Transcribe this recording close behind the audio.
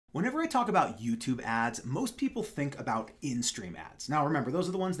Whenever I talk about YouTube ads, most people think about in-stream ads. Now remember, those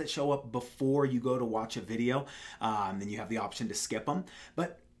are the ones that show up before you go to watch a video, then you have the option to skip them.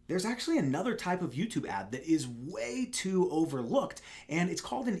 But there's actually another type of YouTube ad that is way too overlooked, and it's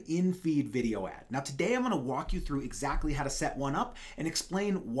called an in-feed video ad. Now today I'm going to walk you through exactly how to set one up and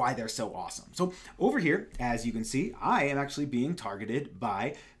explain why they're so awesome. So over here, as you can see, I am actually being targeted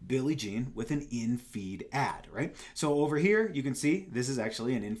by Billie Jean with an in-feed ad, right? So over here, you can see this is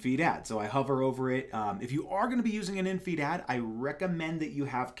actually an in-feed ad. So I hover over it. If you are going to be using an in-feed ad, I recommend that you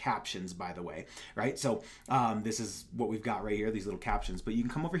have captions, by the way, right? So this is what we've got right here, these little captions, but you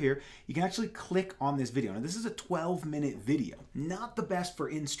can come over here, you can actually click on this video. Now this is a 12-minute video, not the best for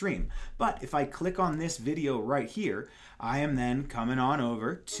in-stream, but if I click on this video right here, I am then coming on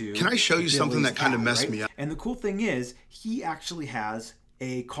over to Can I show you something that kind of messed me up? And the cool thing is, he actually has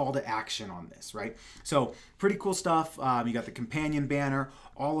a call to action on this, right? So pretty cool stuff. You got the companion banner,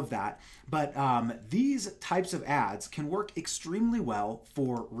 all of that. But these types of ads can work extremely well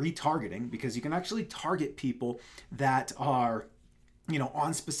for retargeting because you can actually target people that are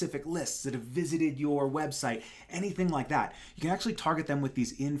on specific lists that have visited your website, anything like that. You can actually target them with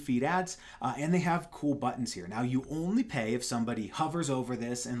these in-feed ads, and they have cool buttons here. Now you only pay if somebody hovers over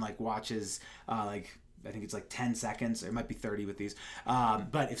this and watches I think it's 10 seconds, or it might be 30 with these.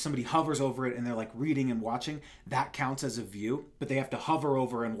 But if somebody hovers over it and they're reading and watching, that counts as a view, but they have to hover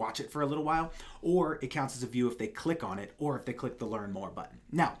over and watch it for a little while, or it counts as a view if they click on it, or if they click the Learn More button.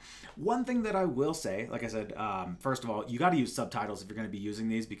 Now, one thing that I will say, like I said, first of all, you got to use subtitles if you're going to be using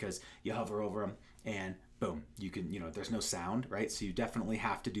these because you hover over them and boom, you can, there's no sound, right? So you definitely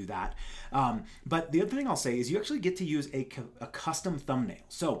have to do that. But the other thing I'll say is you actually get to use a custom thumbnail.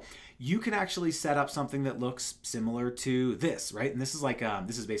 So you can actually set up something that looks similar to this, right? And this is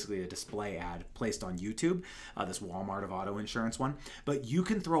this is basically a display ad placed on YouTube, this Walmart of auto insurance one. But you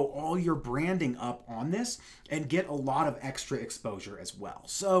can throw all your branding up on this and get a lot of extra exposure as well.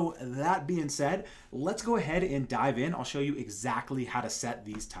 So that being said, let's go ahead and dive in. I'll show you exactly how to set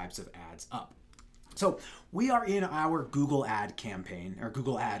these types of ads up. So we are in our Google ad campaign or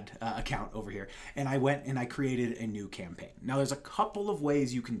Google ad account over here, and I went and I created a new campaign. Now there's a couple of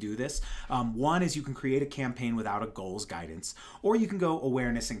ways you can do this. One is you can create a campaign without a goals guidance, or you can go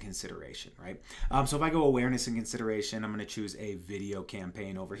awareness and consideration, right? So if I go awareness and consideration, I'm going to choose a video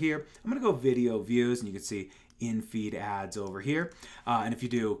campaign over here. I'm going to go video views, and you can see in-feed ads over here. And if you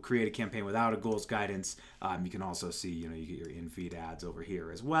do create a campaign without a goals guidance, you can also see, you get your in-feed ads over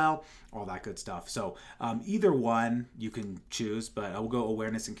here as well, all that good stuff. So either one you can choose, but I will go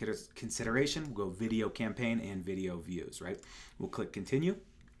awareness and consideration. We'll go video campaign and video views, right? We'll click continue.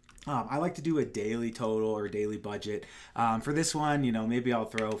 I like to do a daily total or daily budget. For this one, maybe I'll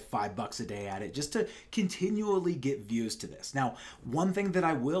throw $5 a day at it just to continually get views to this. Now, one thing that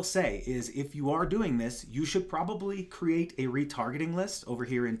I will say is if you are doing this, you should probably create a retargeting list over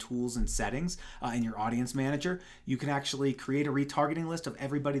here in tools and settings in your audience manager. You can actually create a retargeting list of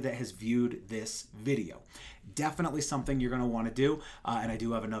everybody that has viewed this video. Definitely something you're going to want to do, and I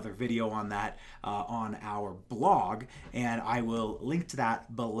do have another video on that on our blog, and I will link to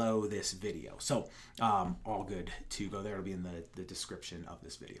that below this video. So all good to go there. It'll be in the description of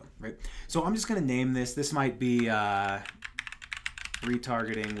this video, right? So I'm just going to name this. This might be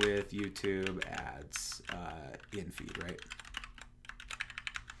retargeting with YouTube ads in feed, right?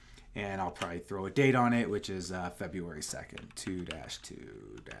 And I'll probably throw a date on it, which is February 2nd,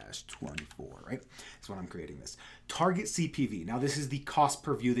 2-2-24, right? That's when I'm creating this. Target CPV. Now, this is the cost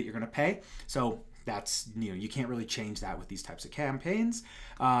per view that you're going to pay. So that's, you can't really change that with these types of campaigns.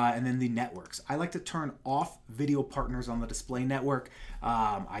 And then the networks. I like to turn off video partners on the display network.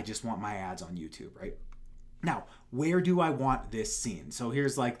 I just want my ads on YouTube, right? Now, where do I want this seen? So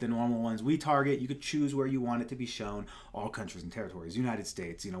here's the normal ones we target. You could choose where you want it to be shown, all countries and territories, United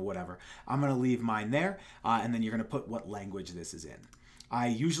States, whatever. I'm going to leave mine there, and then you're going to put what language this is in. I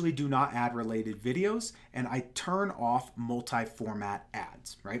usually do not add related videos, and I turn off multi-format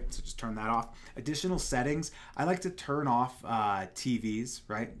ads, right? So just turn that off. Additional settings, I like to turn off TVs,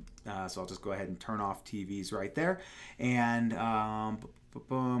 right? So I'll just go ahead and turn off TVs right there, and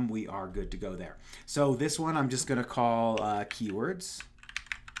boom, we are good to go there. So this one I'm just going to call keywords,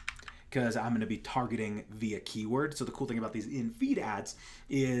 because I'm going to be targeting via keyword. So the cool thing about these in-feed ads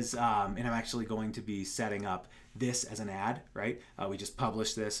is, and I'm actually going to be setting up this as an ad, right? We just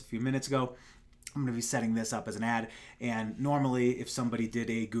published this a few minutes ago. I'm going to be setting this up as an ad. And normally if somebody did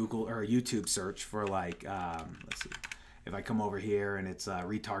a Google or a YouTube search for let's see, if I come over here and it's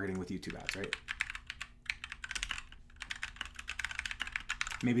retargeting with YouTube ads, right?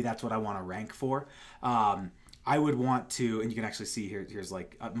 Maybe that's what I want to rank for. I would want to, and you can actually see here, here's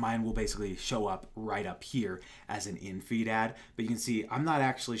like, mine will basically show up right up here as an in-feed ad. But you can see I'm not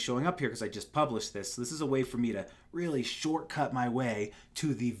actually showing up here because I just published this. So this is a way for me to really shortcut my way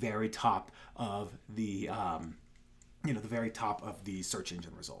to the very top of the, the very top of the search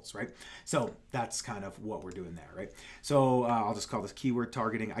engine results, right? So that's kind of what we're doing there, right? So I'll just call this keyword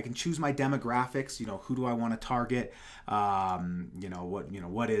targeting. I can choose my demographics. Who do I want to target?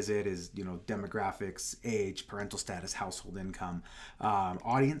 What is it? Is demographics, age, parental status, household income,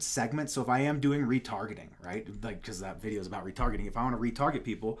 audience segments. So if I am doing retargeting, right? Like, because that video is about retargeting. If I want to retarget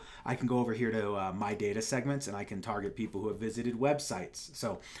people, I can go over here to my data segments, and I can target people who have visited websites.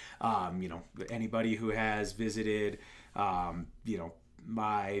 So, anybody who has visited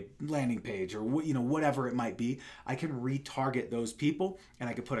my landing page or whatever it might be, I can retarget those people, and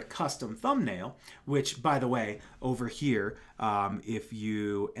I could put a custom thumbnail, which, by the way, over here, if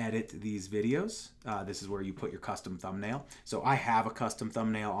you edit these videos, this is where you put your custom thumbnail. So I have a custom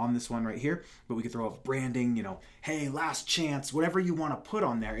thumbnail on this one right here, but we could throw up branding, hey, last chance, whatever you want to put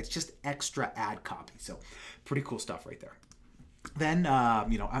on there. It's just extra ad copy. So pretty cool stuff right there. Then,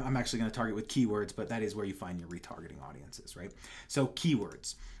 I'm actually going to target with keywords, but that is where you find your retargeting audiences, right? So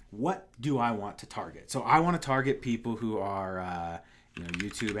keywords, what do I want to target? So I want to target people who are,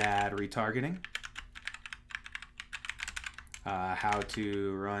 YouTube ad retargeting, how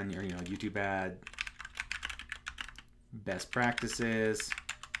to run your, YouTube ad best practices.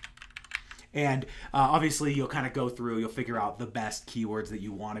 And obviously, you'll kind of go through, you'll figure out the best keywords that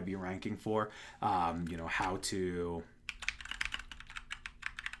you want to be ranking for,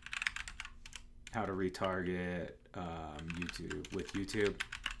 how to retarget YouTube with YouTube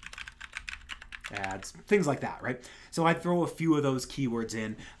ads, things like that, right? So I throw a few of those keywords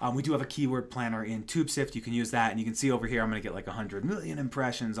in. We do have a keyword planner in TubeSift. You can use that, and you can see over here I'm going to get like 100 million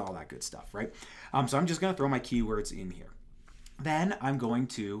impressions, all that good stuff, right? So I'm just going to throw my keywords in here. Then I'm going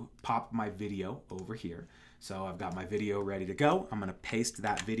to pop my video over here. So I've got my video ready to go. I'm going to paste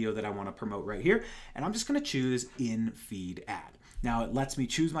that video that I want to promote right here, and I'm just going to choose in-feed ad. Now it lets me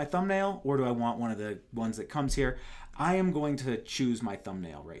choose my thumbnail, or do I want one of the ones that comes here? I am going to choose my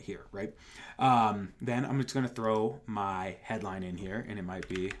thumbnail right here, right? Then I'm just going to throw my headline in here, and it might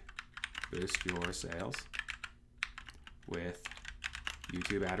be boost your sales with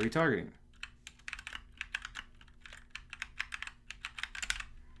YouTube ad retargeting.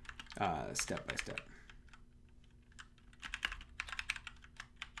 Step by step.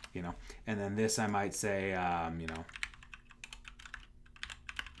 And then this I might say,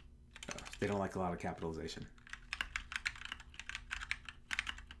 they don't like a lot of capitalization.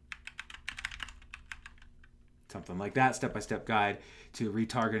 Something like that, step-by-step guide to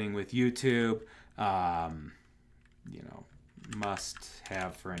retargeting with YouTube, must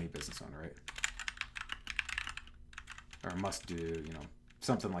have for any business owner, right? Or must do,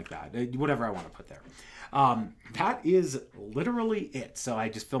 something like that, whatever I want to put there. That is literally it. So I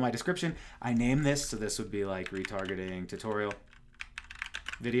just fill my description. I name this. So this would be like retargeting tutorial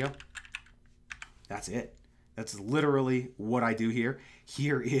video. That's it. That's literally what I do here.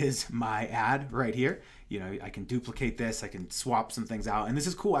 Here is my ad right here. I can duplicate this. I can swap some things out. And this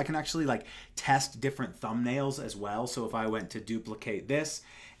is cool. I can actually like test different thumbnails as well. So if I went to duplicate this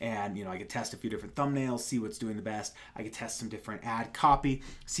and, I could test a few different thumbnails, see what's doing the best. I could test some different ad copy,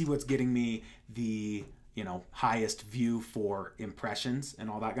 see what's getting me the, highest view for impressions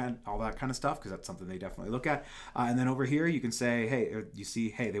and all that kind of stuff, because that's something they definitely look at. And then over here, you can say, hey, you see,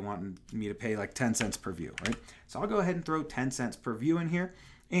 hey, they want me to pay like 10 cents per view, right? So I'll go ahead and throw 10 cents per view in here,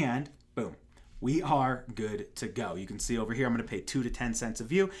 and boom, we are good to go. You can see over here, I'm going to pay 2 to 10 cents a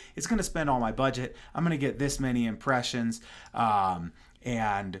view. It's going to spend all my budget. I'm going to get this many impressions,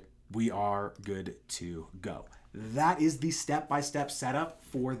 and we are good to go. That is the step-by-step setup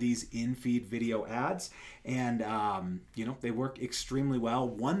for these in-feed video ads. And, they work extremely well.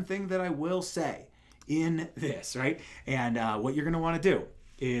 One thing that I will say in this, right? And what you're going to want to do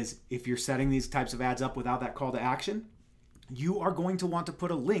is, if you're setting these types of ads up without that call to action, you are going to want to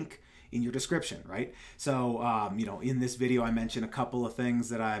put a link in your description, right? So, in this video, I mentioned a couple of things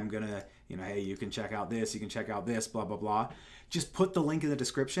that I'm going to, hey, you can check out this, you can check out this, blah, blah, blah. Just put the link in the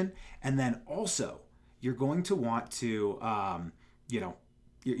description. And then also, you're going to want to,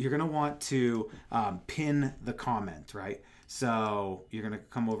 you're going to want to pin the comment, right? So you're going to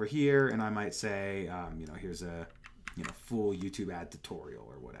come over here, and I might say, here's a, full YouTube ad tutorial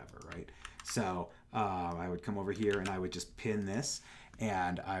or whatever, right? So I would come over here, and I would just pin this,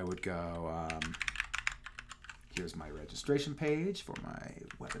 and I would go, here's my registration page for my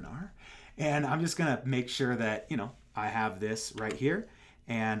webinar. And I'm just going to make sure that, I have this right here.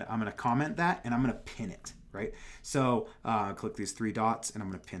 And I'm going to comment that, and I'm going to pin it. right? So click these 3 dots and I'm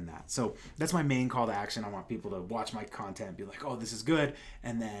going to pin that. So that's my main call to action. I want people to watch my content, be like, oh, this is good.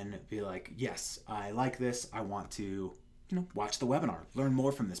 And then be like, yes, I like this. I want to watch the webinar, learn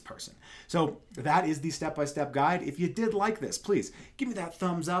more from this person. So that is the step-by-step guide. If you did like this, please give me that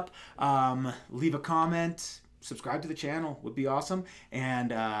thumbs up, leave a comment, subscribe to the channel would be awesome.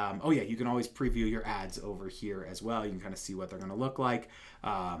 And oh yeah, you can always preview your ads over here as well. You can kind of see what they're going to look like.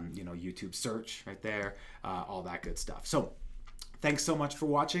 YouTube search right there, all that good stuff. So thanks so much for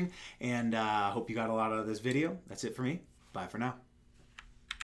watching, and hope you got a lot out of this video. That's it for me. Bye for now.